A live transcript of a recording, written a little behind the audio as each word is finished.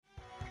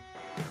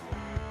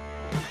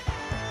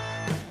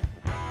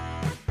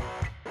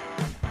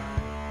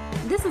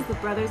This is the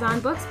Brothers on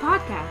Books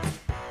podcast,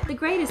 the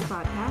greatest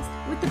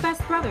podcast with the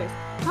best brothers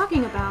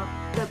talking about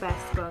the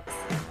best books.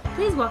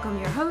 Please welcome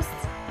your hosts,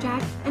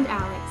 Jack and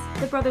Alex,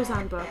 the Brothers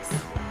on Books.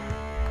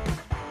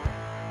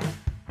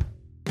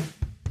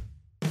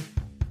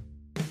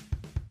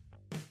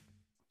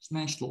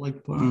 Smash the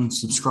like button and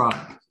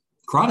subscribe.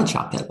 Karate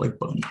chop that like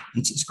button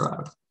and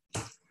subscribe.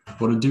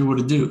 What to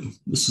do?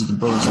 This is the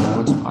Brothers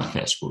on Books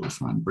podcast where we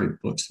find great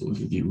books that will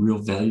give you real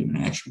value and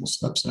actionable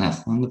steps and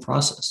have fun in the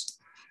process.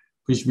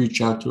 Please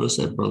reach out to us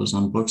at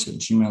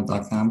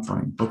brothersonbooks@gmail.com for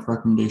any book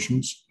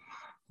recommendations,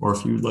 or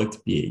if you would like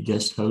to be a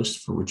guest host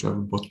for whichever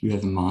book you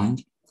have in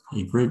mind.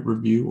 A great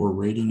review or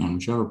rating on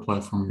whichever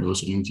platform you're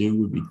listening to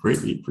would be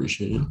greatly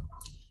appreciated.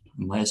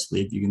 And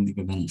lastly, if you can think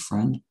of any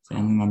friend,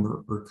 family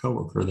member, or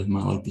coworker that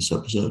might like this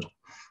episode,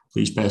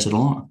 please pass it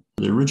along.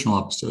 For the original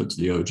episodes,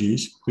 the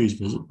OGs, please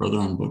visit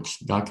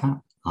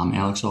brotheronbooks.com. I'm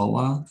Alex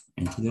Allwild,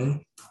 and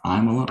today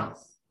I'm alone.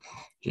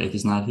 Jake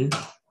is not here.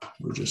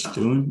 We're just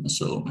doing a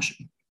solo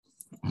mission.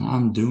 And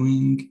I'm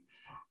doing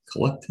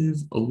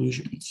Collective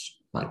Illusions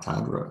by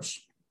Todd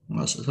Rose.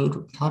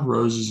 Todd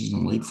Rose is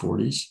in the late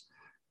 40s.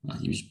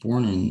 He was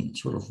born in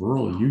sort of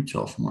rural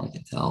Utah, from what I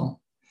can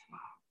tell.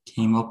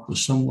 Came up with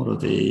somewhat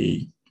of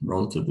a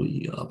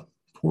relatively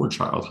poor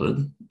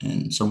childhood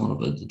and somewhat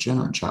of a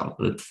degenerate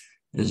childhood,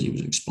 as he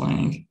was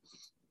explaining.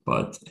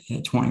 But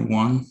at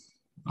 21,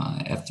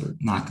 after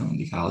not going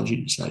to college, he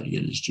decided to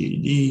get his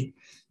GED,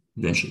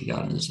 eventually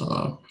got his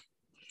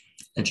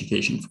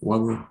education for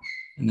Weber,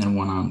 and then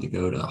went on to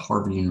go to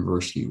Harvard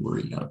University, where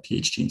he got a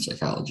PhD in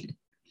psychology.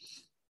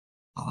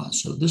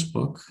 So this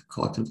book,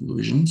 Collective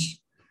Illusions,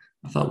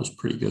 I thought was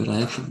pretty good.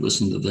 I actually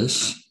listened to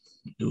this.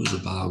 It was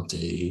about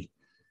a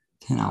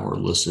 10-hour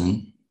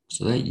listen.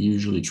 So that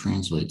usually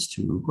translates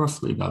to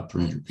roughly about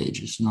 300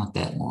 pages, not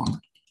that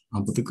long.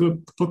 But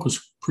the book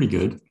was pretty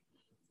good.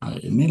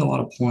 It made a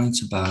lot of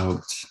points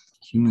about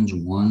humans,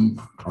 one,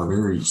 are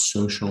very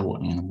social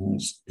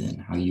animals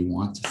and how you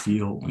want to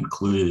feel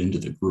included into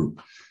the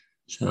group.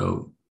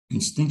 So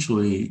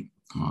instinctually,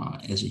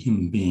 as a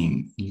human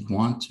being, you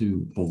want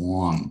to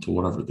belong to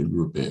whatever the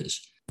group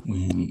is.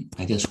 When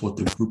I guess what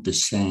the group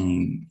is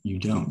saying you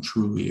don't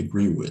truly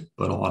agree with,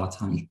 but a lot of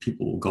times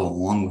people will go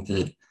along with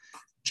it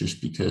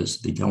just because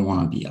they don't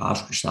want to be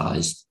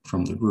ostracized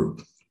from the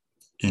group.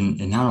 And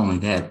not only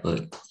that,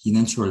 but he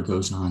then sort of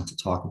goes on to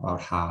talk about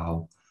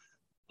how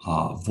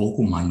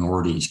vocal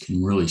minorities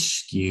can really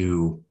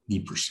skew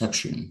the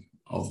perception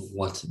of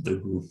what the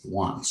group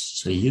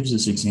wants. So he gives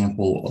this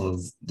example of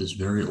this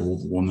very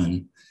old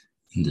woman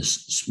in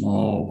this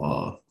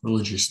small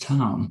religious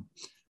town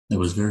that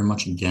was very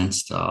much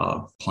against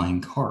playing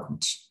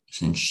cards.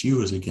 Since she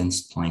was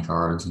against playing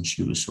cards and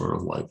she was sort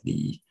of like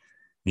the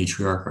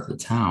matriarch of the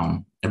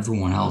town,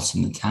 everyone else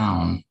in the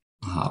town,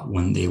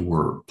 when they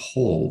were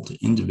polled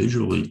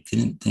individually,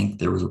 didn't think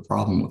there was a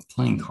problem with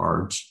playing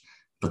cards,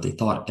 but they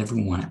thought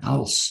everyone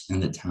else in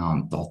the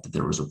town thought that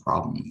there was a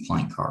problem with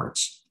playing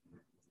cards.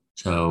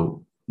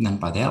 So then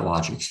by that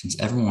logic, since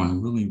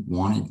everyone really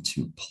wanted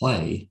to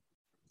play,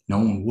 no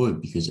one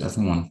would, because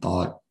everyone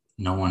thought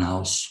no one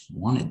else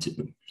wanted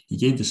to. He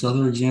gave this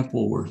other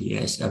example where he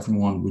asked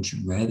everyone, would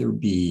you rather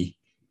be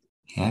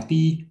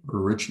happy or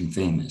rich and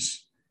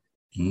famous?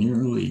 And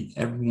nearly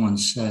everyone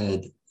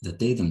said that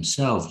they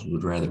themselves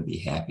would rather be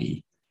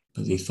happy,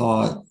 but they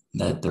thought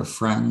that their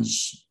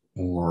friends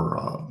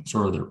or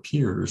sort of their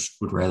peers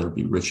would rather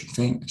be rich and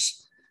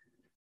famous.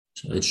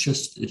 So it's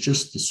just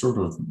this sort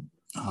of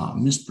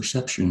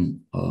misperception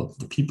of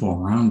the people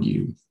around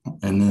you.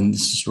 And then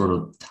this sort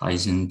of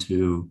ties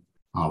into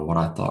what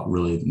I thought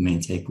really the main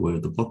takeaway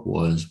of the book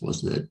was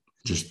that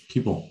just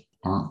people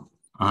aren't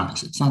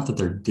honest. It's not that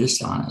they're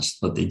dishonest,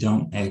 but they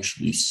don't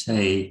actually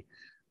say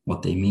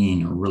what they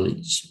mean, or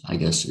really, I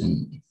guess,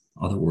 in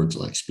other words,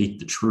 like speak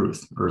the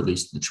truth, or at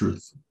least the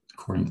truth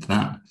according to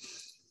them.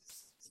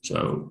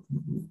 So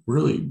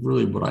really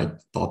what I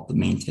thought the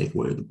main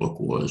takeaway of the book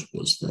was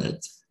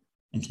that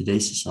in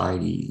today's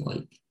society,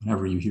 like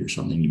whenever you hear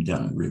something you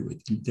don't agree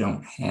with, you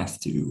don't have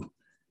to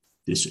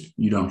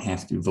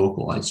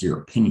vocalize your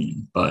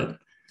opinion. But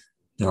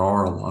there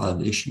are a lot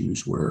of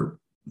issues where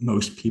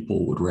most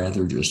people would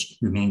rather just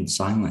remain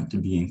silent to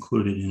be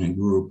included in a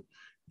group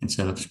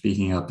instead of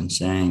speaking up and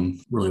saying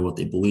really what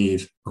they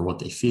believe or what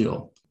they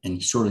feel. And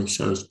he sort of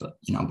shows, but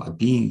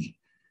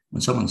when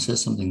someone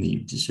says something that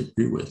you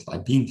disagree with, by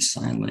being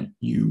silent,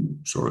 you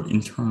sort of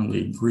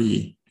internally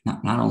agree.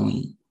 Not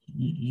only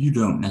you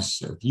don't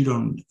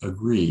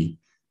agree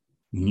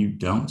when you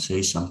don't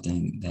say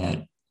something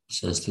that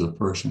says to the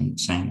person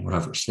saying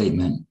whatever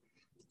statement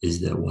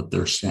is that what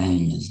they're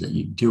saying is that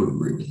you do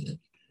agree with it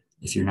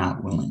if you're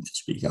not willing to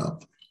speak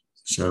up.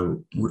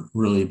 So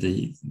really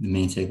the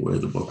main takeaway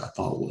of the book I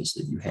thought was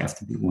that you have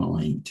to be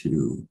willing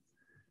to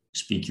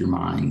speak your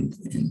mind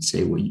and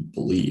say what you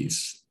believe,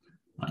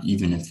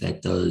 even if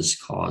that does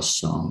cause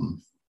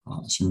some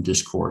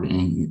discord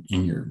in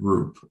your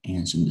group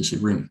and some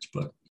disagreements.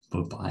 But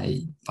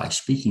by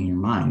speaking your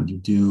mind, you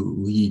do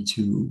lead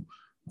to,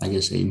 I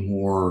guess, a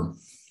more,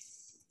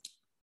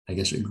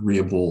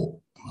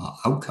 agreeable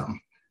outcome.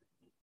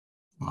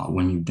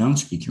 When you don't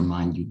speak your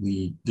mind, you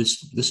lead.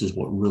 This is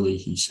what really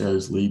he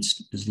says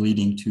is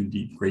leading to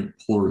the great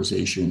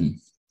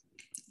polarization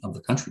of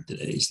the country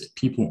today, is that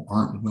people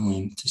aren't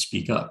willing to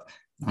speak up.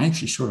 I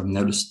actually sort of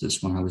noticed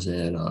this when I was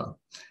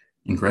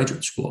in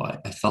graduate school.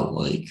 I felt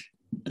like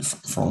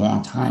for a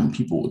long time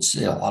people would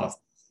say a lot of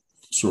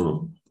sort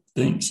of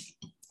things,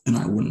 and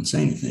I wouldn't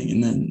say anything.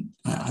 And then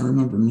I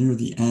remember near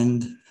the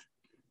end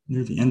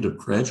of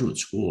graduate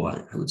school,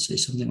 I would say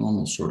something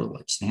almost sort of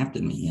like snapped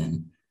at me,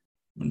 and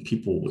when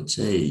people would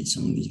say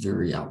some of these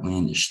very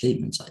outlandish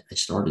statements, I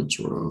started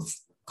sort of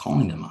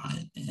calling them on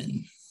it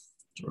and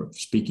sort of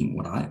speaking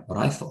what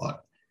I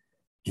thought.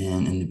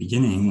 And in the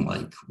beginning,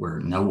 like where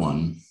no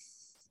one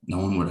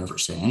would ever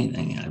say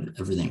anything,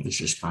 everything was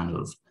just kind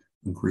of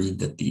agreed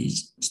that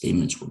these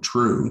statements were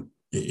true.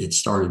 It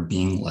started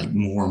being like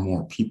more and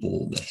more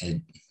people that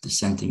had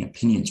dissenting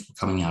opinions were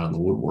coming out of the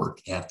woodwork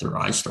after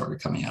I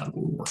started coming out of the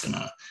woodwork. And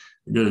a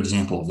good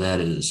example of that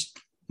is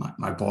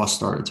my boss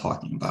started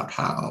talking about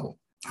how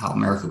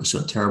America was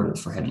so terrible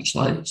for having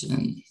slaves.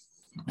 And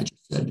I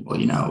just said,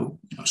 well,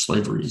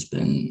 slavery has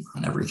been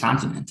on every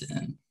continent,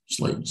 and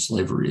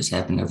slavery has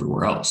happened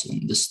everywhere else.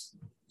 And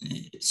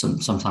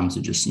sometimes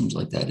it just seems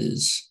like that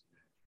is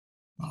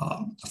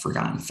a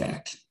forgotten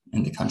fact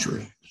in the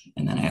country.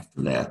 And then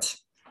after that,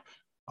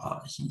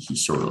 he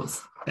sort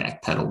of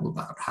backpedaled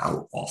about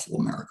how awful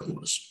America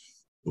was.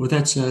 With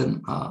that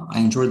said, I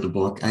enjoyed the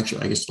book.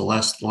 Actually, I guess the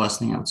last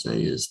thing I would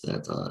say is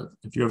that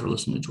if you ever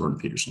listen to Jordan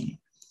Peterson,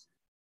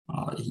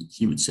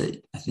 he would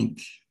say, I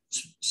think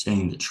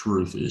saying the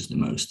truth is the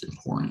most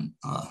important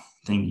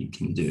thing you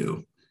can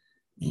do.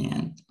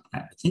 And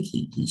I think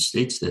he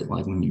states that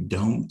like when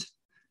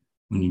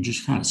you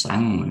just kind of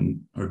silently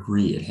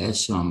agree, it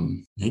has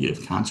some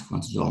negative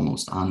consequences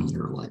almost on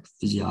your like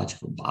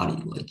physiological body.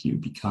 Like you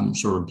become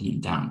sort of being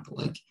down. But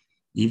like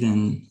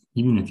even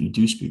if you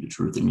do speak the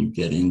truth and you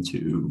get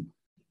into,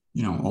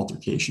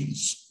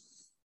 altercations,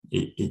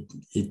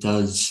 it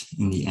does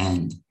in the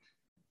end,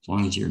 as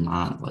long as you're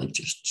not like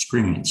just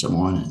screaming at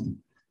someone and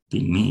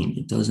being mean,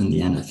 it does in the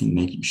end, I think,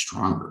 make you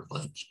stronger.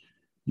 Like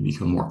you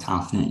become more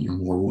confident, you're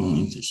more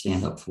willing to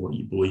stand up for what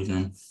you believe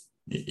in.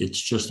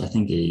 It's just, I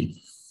think, a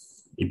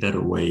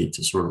better way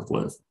to sort of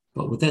live.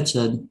 But with that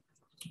said,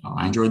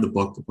 I enjoyed the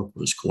book. The book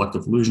was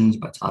Collective Illusions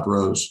by Todd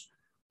Rose.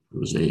 It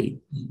was a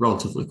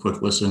relatively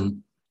quick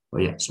listen.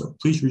 But yeah, so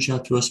please reach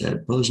out to us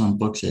at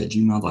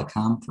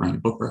brothersonbooks@gmail.com for any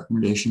book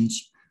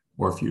recommendations,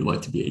 or if you'd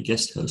like to be a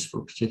guest host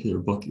for a particular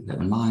book you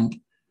have in mind.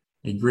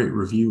 A great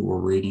review or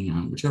rating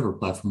on whichever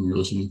platform you're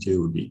listening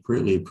to would be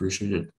greatly appreciated.